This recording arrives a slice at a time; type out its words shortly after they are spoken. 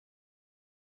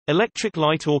Electric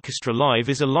Light Orchestra Live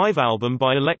is a live album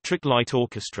by Electric Light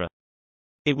Orchestra.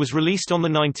 It was released on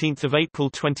 19 April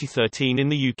 2013 in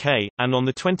the UK, and on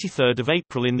 23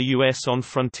 April in the US on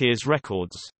Frontiers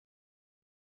Records.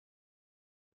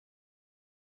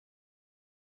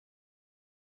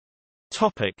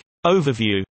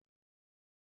 Overview.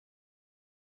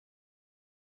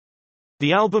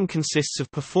 The album consists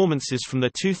of performances from the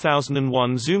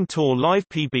 2001 Zoom Tour live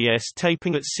PBS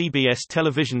taping at CBS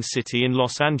Television City in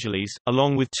Los Angeles,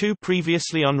 along with 2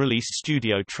 previously unreleased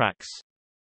studio tracks.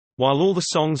 While all the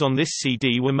songs on this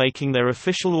CD were making their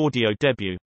official audio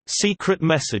debut, Secret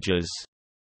Messages,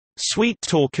 Sweet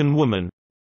Talkin' Woman,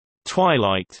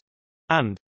 Twilight,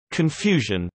 and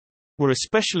Confusion were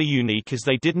especially unique as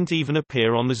they didn't even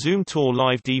appear on the Zoom Tour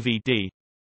live DVD.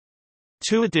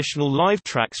 2 additional live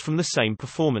tracks from the same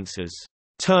performances,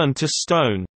 Turn to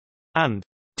Stone and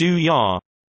Do Ya,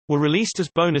 were released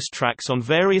as bonus tracks on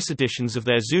various editions of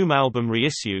their Zoom album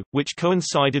reissue, which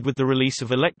coincided with the release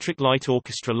of Electric Light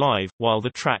Orchestra Live, while the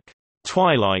track,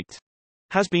 Twilight,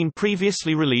 has been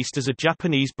previously released as a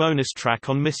Japanese bonus track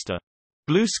on Mr.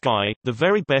 Blue Sky, the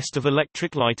very best of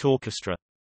Electric Light Orchestra.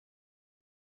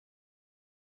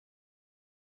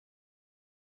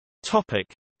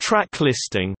 Track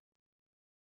listing.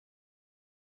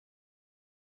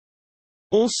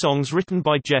 All songs written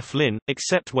by Jeff Lynne,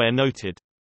 except where noted.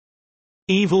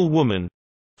 Evil Woman,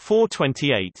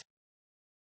 428.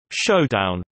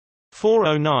 Showdown,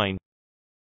 409.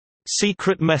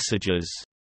 Secret Messages,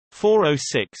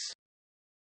 406.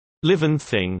 Livin'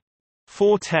 Thing,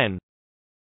 410.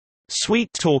 Sweet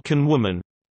Talkin' Woman,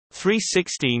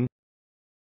 316.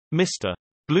 Mr.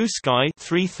 Blue Sky,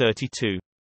 332.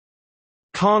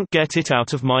 Can't Get It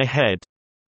Out of My Head,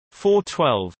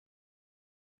 412.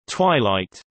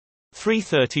 Twilight,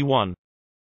 331.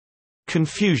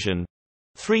 Confusion,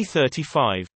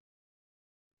 335.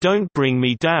 Don't Bring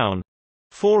Me Down,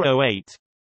 408.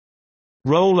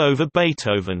 Roll Over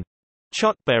Beethoven,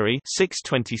 Chuck Berry,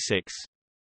 626.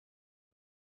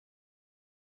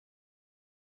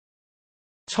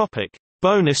 Topic: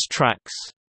 Bonus tracks.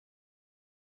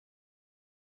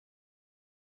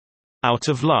 Out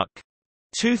of Luck,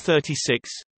 236.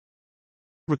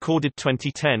 Recorded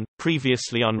 2010,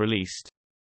 previously unreleased.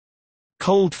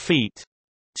 Cold Feet,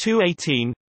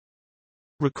 218.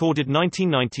 Recorded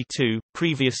 1992,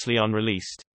 previously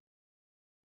unreleased.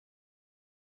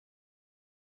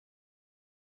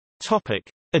 Topic: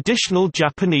 Additional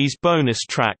Japanese bonus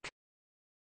track.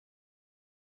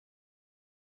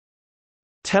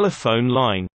 Telephone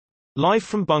Line, live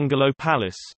from Bungalow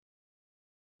Palace.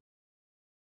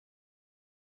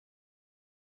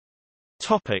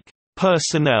 Topic: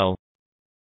 Personnel.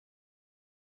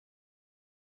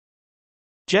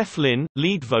 Jeff Lynne,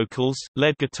 lead vocals,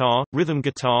 lead guitar, rhythm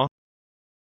guitar.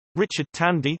 Richard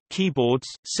Tandy, keyboards,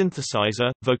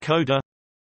 synthesizer, vocoder.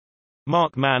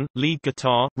 Mark Mann, lead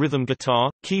guitar, rhythm guitar,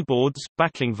 keyboards,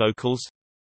 backing vocals.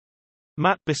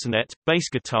 Matt Bissonette, bass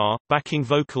guitar, backing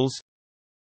vocals.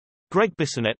 Greg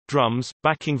Bissonette, drums,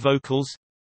 backing vocals.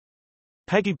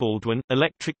 Peggy Baldwin,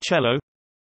 electric cello.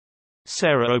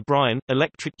 Sarah O'Brien,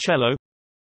 electric cello.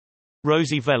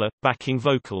 Rosie Vella, backing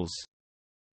vocals.